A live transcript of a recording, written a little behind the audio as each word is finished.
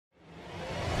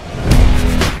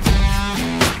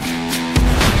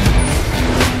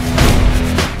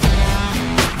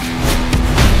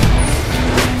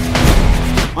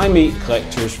I meet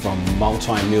collectors from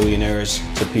multi-millionaires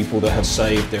to people that have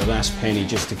saved their last penny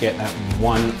just to get that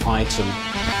one item.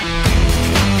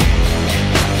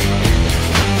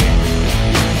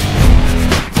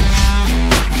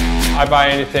 I buy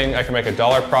anything, I can make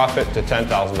 $1 profit to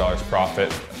 $10,000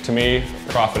 profit. To me,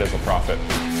 profit is a profit.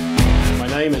 My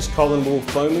name is Colin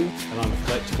Wolf Bowman, and I'm a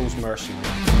collectibles mercenary.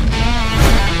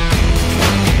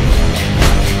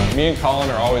 Me and Colin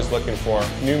are always looking for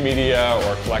new media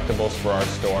or collectibles for our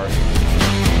store.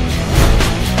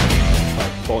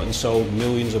 I've bought and sold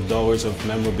millions of dollars of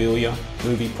memorabilia,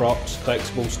 movie props,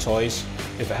 collectibles, toys.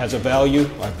 If it has a value,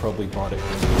 I've probably bought it.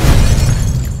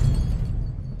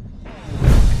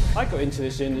 I got into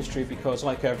this industry because,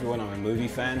 like everyone, I'm a movie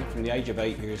fan. From the age of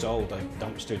 8 years old, I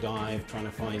dumpster dive trying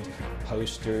to find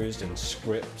posters and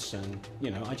scripts, and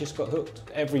I just got hooked.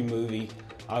 Every movie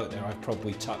out there, I've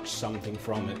probably touched something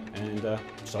from it and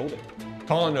sold it.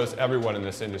 Colin knows everyone in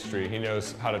this industry. He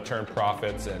knows how to turn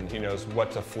profits, and he knows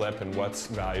what to flip and what's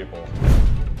valuable.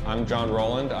 I'm John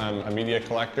Rowland. I'm a media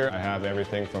collector. I have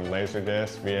everything from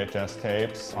Laserdisc, VHS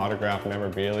tapes, autographed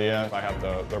memorabilia. I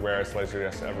have the rarest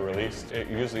Laserdisc ever released. It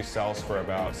usually sells for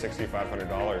about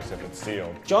 $6,500 if it's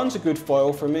sealed. John's a good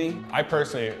foil for me. I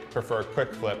personally prefer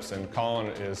quick flips, and Colin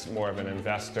is more of an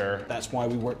investor. That's why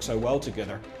we work so well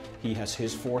together. He has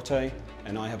his forte,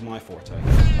 and I have my forte.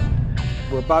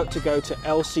 We're about to go to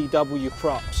LCW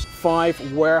Props.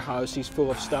 5 warehouses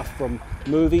full of stuff from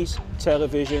movies,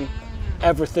 television,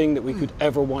 everything that we could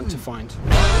ever want to find.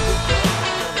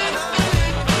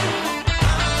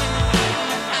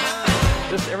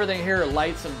 Everything here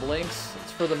lights and blinks.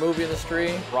 It's for the movie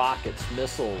industry. Rockets,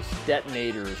 missiles,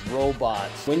 detonators,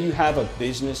 robots. When you have a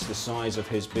business the size of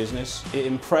his business, it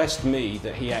impressed me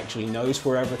that he actually knows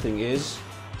where everything is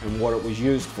and what it was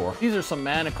used for. These are some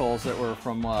manacles that were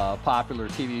from a popular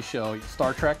TV show,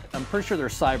 Star Trek. I'm pretty sure they're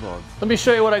cyborg. Let me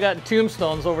show you what I got in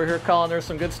tombstones over here, Colin. There's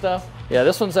some good stuff. Yeah,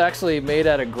 this one's actually made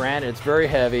out of granite. It's very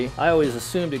heavy. I always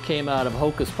assumed it came out of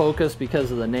Hocus Pocus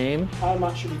because of the name. How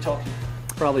much are we talking?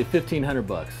 Probably 1,500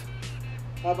 bucks.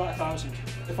 How about 1,000?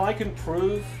 If I can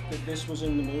prove that this was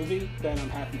in the movie, then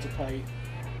I'm happy to pay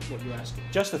what you asked.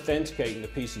 Just authenticating the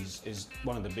pieces is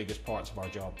one of the biggest parts of our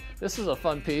job. This is a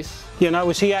fun piece.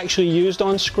 Was he actually used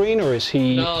on screen, or is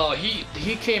he? No,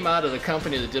 he came out of the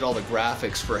company that did all the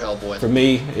graphics for Hellboy. For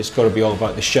me, it's got to be all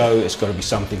about the show, it's got to be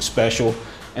something special,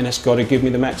 and it's got to give me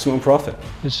the maximum profit.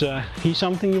 Is he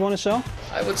something you want to sell?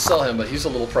 I would sell him, but he's a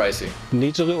little pricey.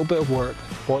 Needs a little bit of work.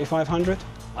 4,500?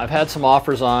 I've had some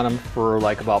offers on him for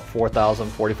like about 4,000,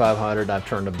 4,500, and I've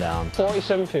turned them down.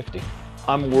 4,750.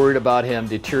 I'm worried about him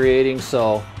deteriorating,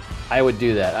 so I would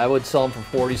do that. I would sell him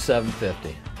for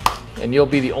 $4,750. And you'll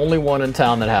be the only one in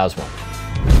town that has one.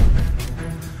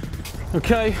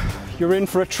 Okay, you're in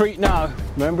for a treat now.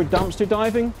 Remember dumpster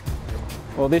diving?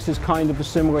 Well, this is kind of a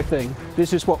similar thing.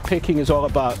 This is what picking is all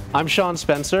about. I'm Sean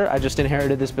Spencer. I just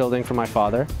inherited this building from my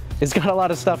father. It's got a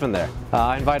lot of stuff in there.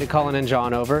 I invited Colin and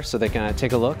John over so they can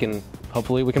take a look, and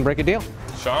hopefully we can break a deal.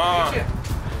 Sean!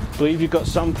 Believe you've got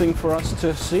something for us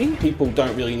to see? People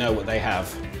don't really know what they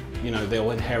have. They'll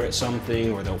inherit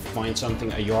something, or they'll find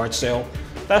something at a yard sale.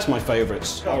 That's my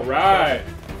favorites. All right.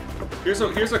 Here's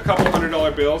a couple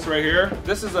 $100 bills right here.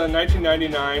 This is a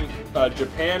 1999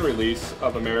 Japan release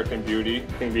of American Beauty.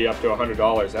 It can be up to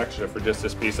 $100 extra for just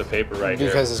this piece of paper right here.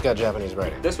 Because it's got Japanese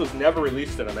writing. This was never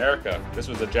released in America. This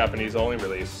was a Japanese only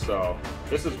release, so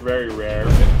this is very rare.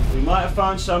 We might have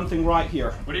found something right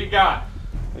here. What do you got?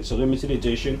 It's a limited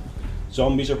edition.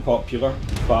 Zombies are popular,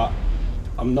 but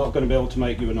I'm not going to be able to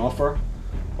make you an offer.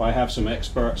 But I have some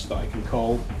experts that I can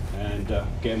call and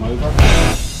get them over.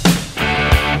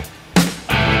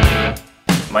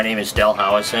 My name is Del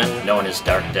Howison, known as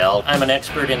Dark Del. I'm an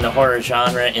expert in the horror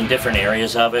genre in different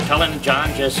areas of it. Colin and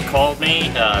John just called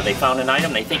me. They found an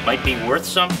item they think might be worth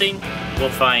something. We'll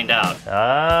find out.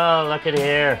 Oh, look at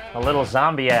here. A little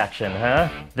zombie action, huh?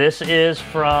 This is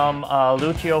from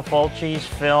Lucio Fulci's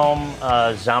film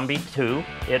Zombie 2.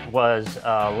 It was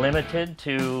limited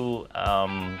to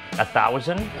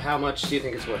 1,000. How much do you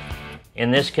think it's worth?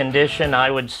 In this condition, I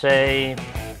would say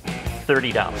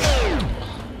 $30.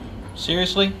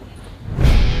 Seriously?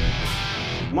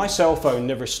 My cell phone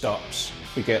never stops.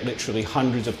 We get literally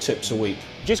hundreds of tips a week.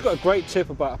 Just got a great tip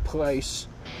about a place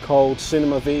called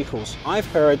Cinema Vehicles. I've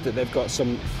heard that they've got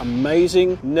some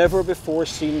amazing, never before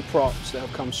seen props that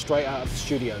have come straight out of the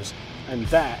studios, and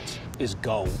that is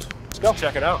gold. Let's go.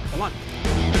 Check it out. Come on.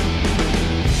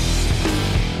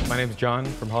 My name's John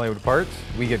from Hollywood Parts.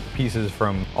 We get pieces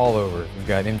from all over. We've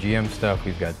got MGM stuff,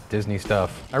 we've got Disney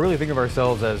stuff. I really think of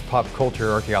ourselves as pop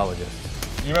culture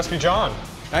archaeologists. You must be John.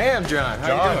 I am John.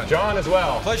 How you doing? John as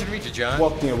well. Pleasure to meet you, John.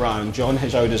 Walking around, John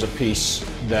has owed us a piece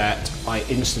that I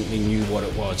instantly knew what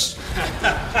it was.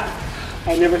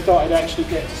 I never thought I'd actually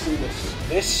get to see this.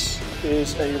 This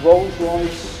is a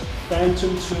Rolls-Royce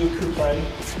Phantom 2 Coupe,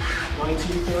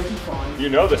 1935. You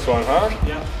know this one, huh?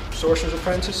 Yeah, Sorcerer's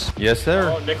Apprentice. Yes,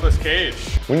 sir. Oh, Nicolas Cage.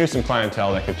 We knew some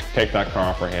clientele that could take that car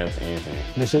off our hands easy.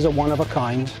 This is a one of a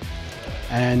kind,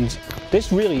 and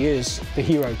this really is the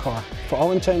hero car. For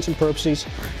all intents and purposes,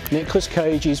 Nicolas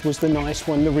Cage's was the nice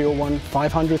one, the real one,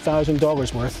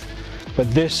 $500,000 worth. But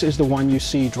this is the one you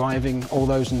see driving all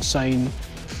those insane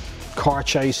car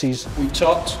chases. We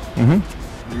talked. You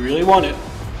really want it.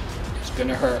 It's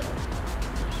gonna hurt.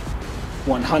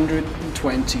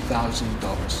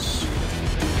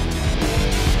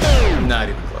 $120,000. Not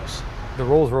even close. The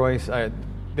Rolls Royce,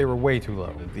 they were way too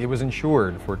low. It was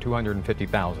insured for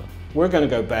 $250,000. We're gonna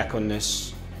go back on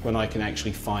this when I can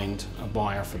actually find a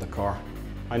buyer for the car.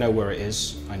 I know where it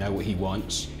is. I know what he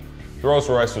wants. The Rolls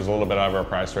Royce was a little bit out of our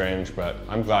price range, but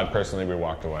I'm glad personally we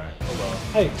walked away.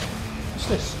 Hey, what's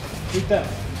this? Read that.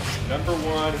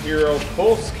 #1 hero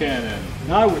pulse cannon.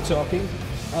 Now we're talking.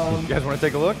 You guys want to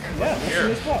take a look? Yeah, what's in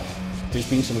this box? There's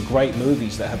been some great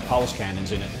movies that have pulse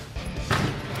cannons in it.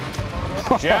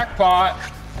 Jackpot.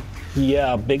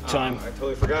 Yeah, big time. I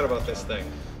totally forgot about this thing.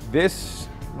 This,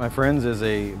 my friends, is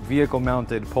a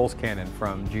vehicle-mounted pulse cannon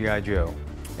from G.I. Joe.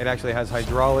 It actually has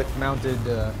hydraulic-mounted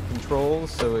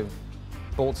controls, so it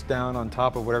bolts down on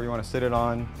top of whatever you want to sit it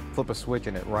on, flip a switch,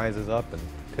 and it rises up and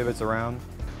pivots around.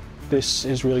 This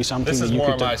is really something This that is you more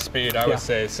could of do. my speed, I Yeah. would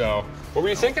say. So, what were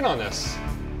you thinking on this?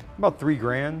 About $3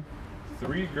 grand.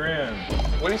 $3,000.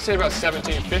 What do you say about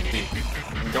 1750?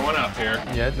 I'm going up here.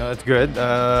 Yeah, no, that's good.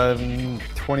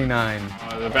 29.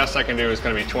 The best I can do is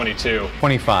going to be 22.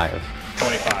 25.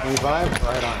 25. 25?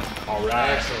 Right on. All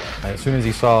right. As soon as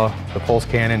he saw the pulse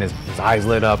cannon, his eyes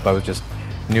lit up. I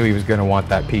knew he was going to want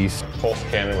that piece. Pulse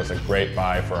cannon was a great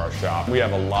buy for our shop. We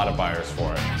have a lot of buyers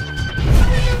for it.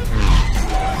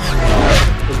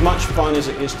 As much fun as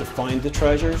it is to find the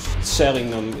treasures, selling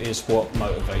them is what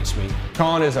motivates me.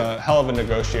 Colin is a hell of a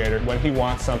negotiator. When he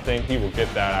wants something, he will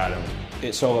get that out of him.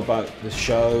 It's all about the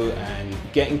show and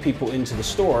getting people into the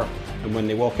store, and when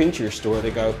they walk into your store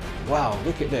they go, wow,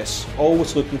 look at this.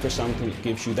 Always looking for something that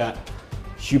gives you that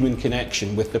human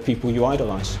connection with the people you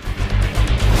idolize.